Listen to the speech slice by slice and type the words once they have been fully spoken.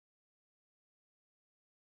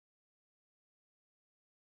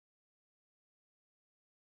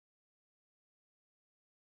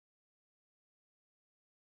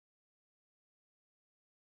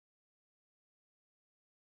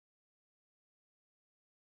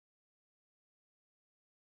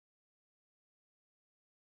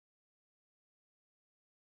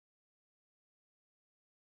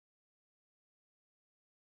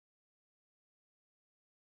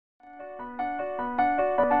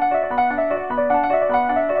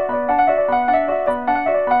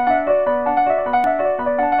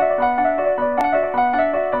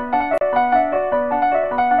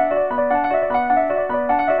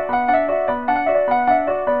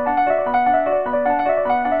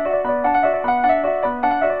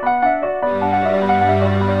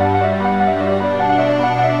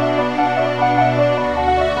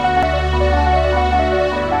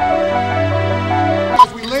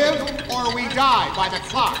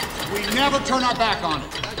Turn our back on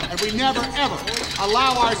it, and we never ever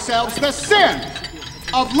allow ourselves the sin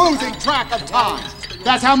of losing track of time.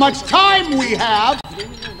 That's how much time we have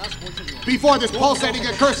before this pulsating,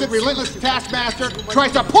 accursed, relentless taskmaster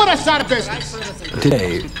tries to put us out of business.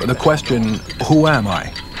 Today, the question, who am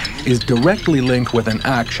I, is directly linked with an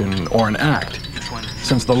action or an act,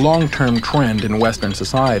 since the long-term trend in Western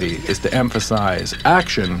society is to emphasize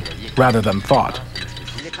action rather than thought.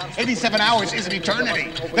 87 hours is an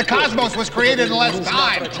eternity. The cosmos was created in less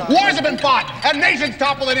time. Wars have been fought, and nations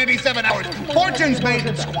toppled in 87 hours. Fortunes made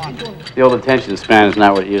and squandered. The old attention span is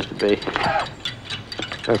not what it used to be.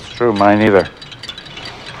 That's true, mine either.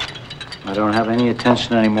 I don't have any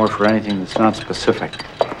attention anymore for anything that's not specific.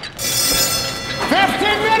 15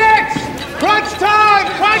 minutes! Crunch time!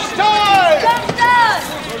 Crunch time!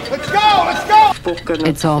 Let's go! Let's go!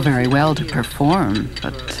 It's all very well to perform,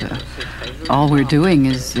 but all we're doing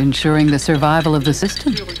is ensuring the survival of the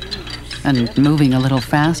system and moving a little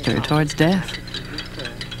faster towards death.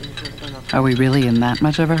 Are we really in that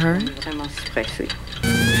much of a hurry?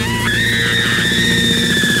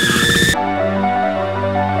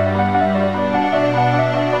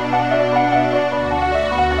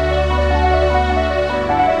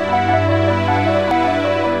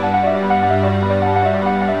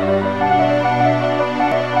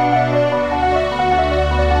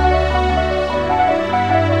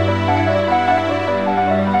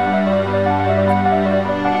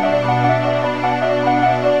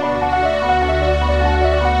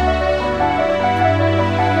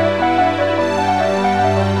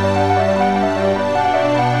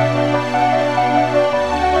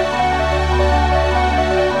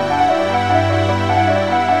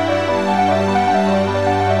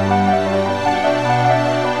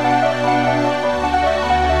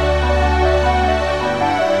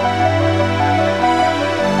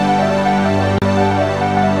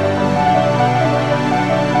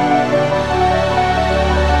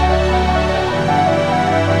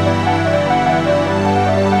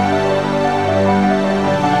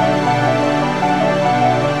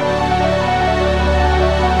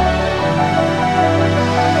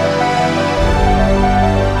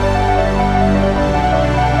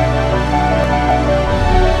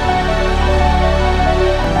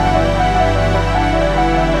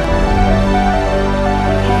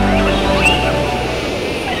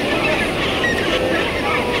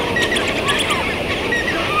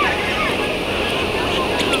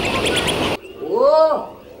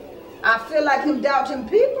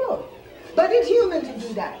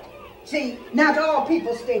 Not all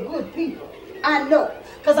people stay good people. I know,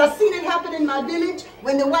 because I've seen it happen in my village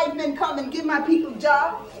when the white men come and give my people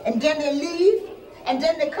jobs, and then they leave, and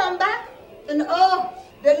then they come back, and oh,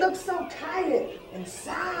 they look so tired and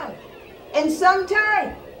sad. And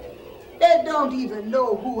sometimes they don't even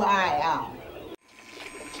know who I am.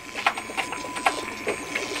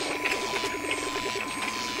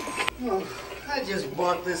 Oh, I just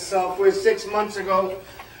bought this software 6 months ago,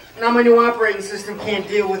 and now my new operating system can't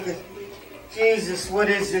deal with it. Jesus, what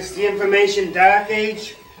is this? The information dark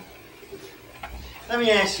age? Let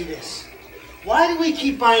me ask you this. Why do we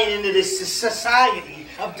keep buying into this society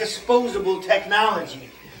of disposable technology?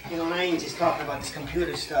 You know, and I ain't just talking about this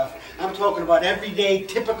computer stuff. I'm talking about everyday,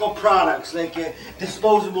 typical products like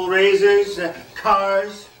disposable razors,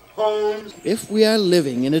 cars, homes. If we are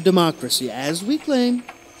living in a democracy, as we claim,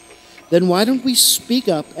 then why don't we speak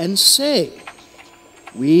up and say,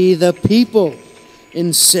 we the people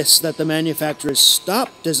insist that the manufacturers stop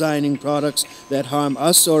designing products that harm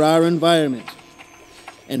us or our environment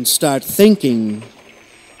and start thinking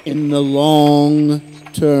in the long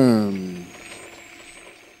term.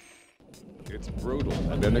 It's brutal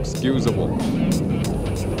and inexcusable. I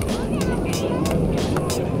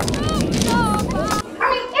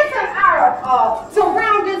mean, isn't our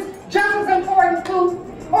surroundings just as important too?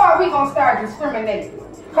 Or are we going to start discriminating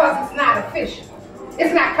because it's not official?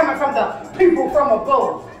 It's not coming from the people from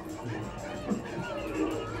above.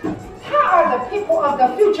 How are the people of the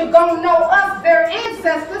future going to know us, their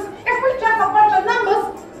ancestors, if we just a bunch of numbers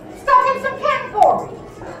stuck in some categories?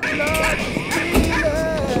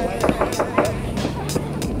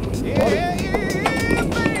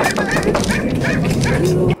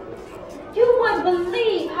 this. You wouldn't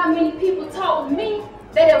believe how many people told me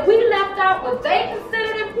that if we left out what they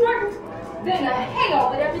considered important, then the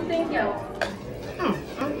hell with everything else.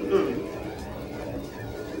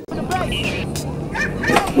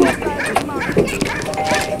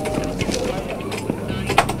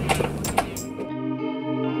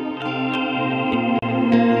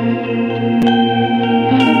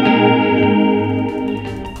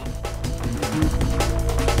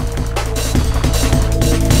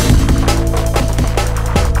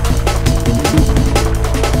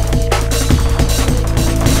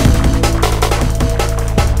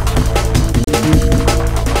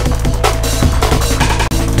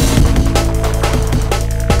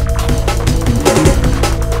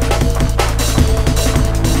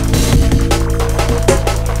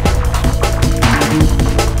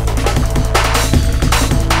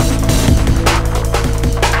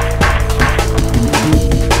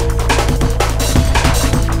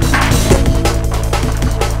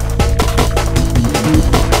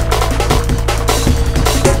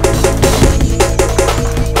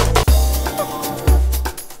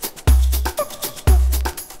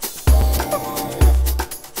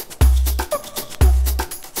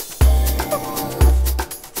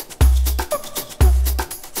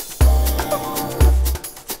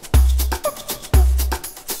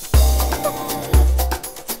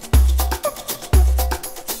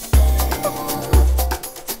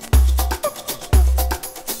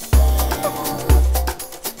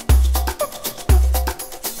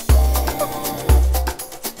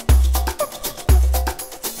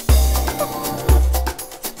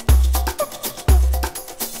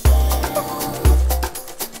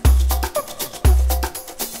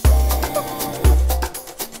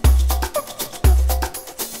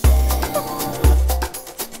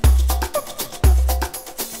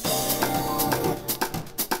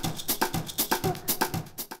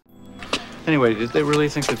 Anyway, did they really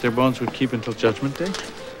think that their bones would keep until Judgment Day?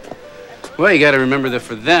 Well, you got to remember that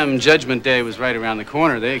for them, Judgment Day was right around the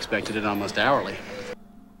corner. They expected it almost hourly.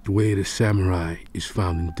 The way of the samurai is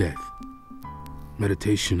found in death.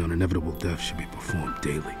 Meditation on inevitable death should be performed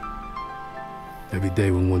daily. Every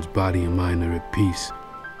day when one's body and mind are at peace,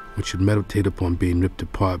 one should meditate upon being ripped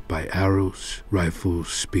apart by arrows, rifles,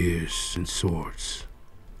 spears, and swords.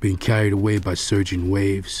 Being carried away by surging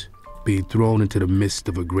waves, being thrown into the midst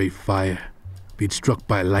of a great fire, being struck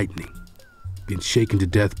by lightning, being shaken to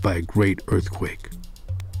death by a great earthquake,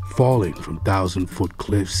 falling from 1,000-foot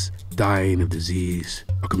cliffs, dying of disease,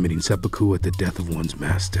 or committing seppuku at the death of one's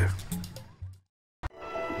master.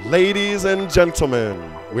 Ladies and gentlemen,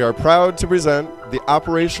 we are proud to present the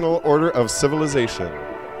Operational Order of Civilization.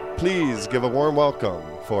 Please give a warm welcome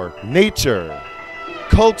for nature,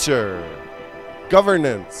 culture,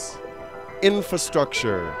 governance,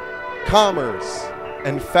 infrastructure, commerce,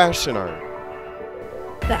 and fashion art.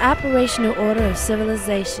 The Operational Order of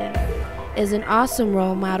Civilization is an awesome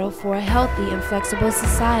role model for a healthy and flexible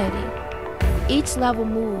society. Each level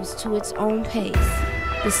moves to its own pace.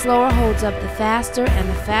 The slower holds up the faster, and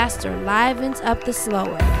the faster livens up the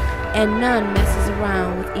slower, and none messes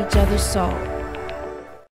around with each other's soul.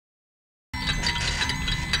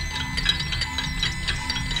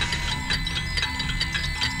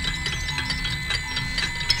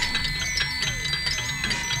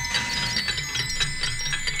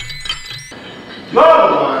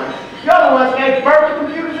 You're the ones that gave birth to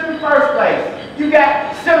computers in the first place. You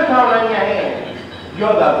got silicone on your hands.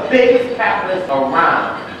 You're the biggest capitalist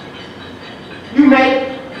around. You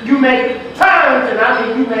make tons, and I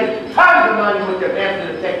mean you make tons of money with the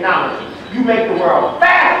advancement of technology. You make the world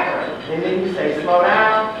faster, and then you say slow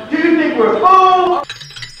down. Do you think we're fools?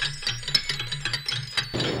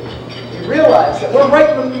 You realize that we're right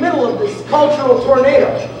in the middle of this cultural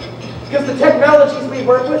tornado, because the technologies we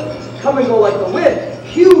work with come and go like the wind.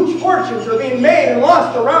 Huge fortunes are being made and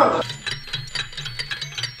lost around us.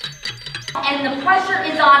 And the pressure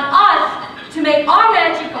is on us to make our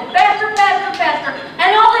magic go faster, faster, faster.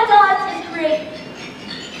 And all it does is create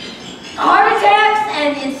heart attacks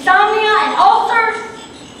and insomnia and ulcers.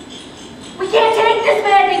 We can't take this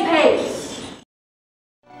maddening pace.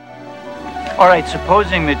 All right,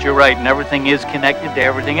 supposing that you're right and everything is connected to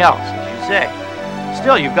everything else, as you say.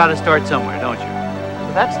 Still, you've got to start somewhere, don't you?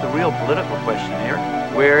 So that's the real political question here.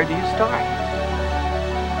 Where do you start?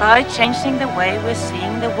 By changing the way we're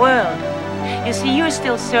seeing the world. You see, you're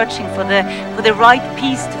still searching for the right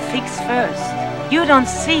piece to fix first. You don't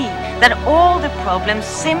see that all the problems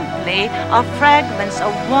simply are fragments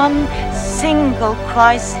of one single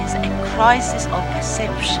crisis, a crisis of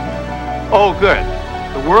perception. Oh, good.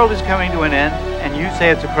 The world is coming to an end, and you say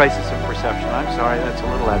it's a crisis of perception. I'm sorry, that's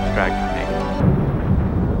a little abstract.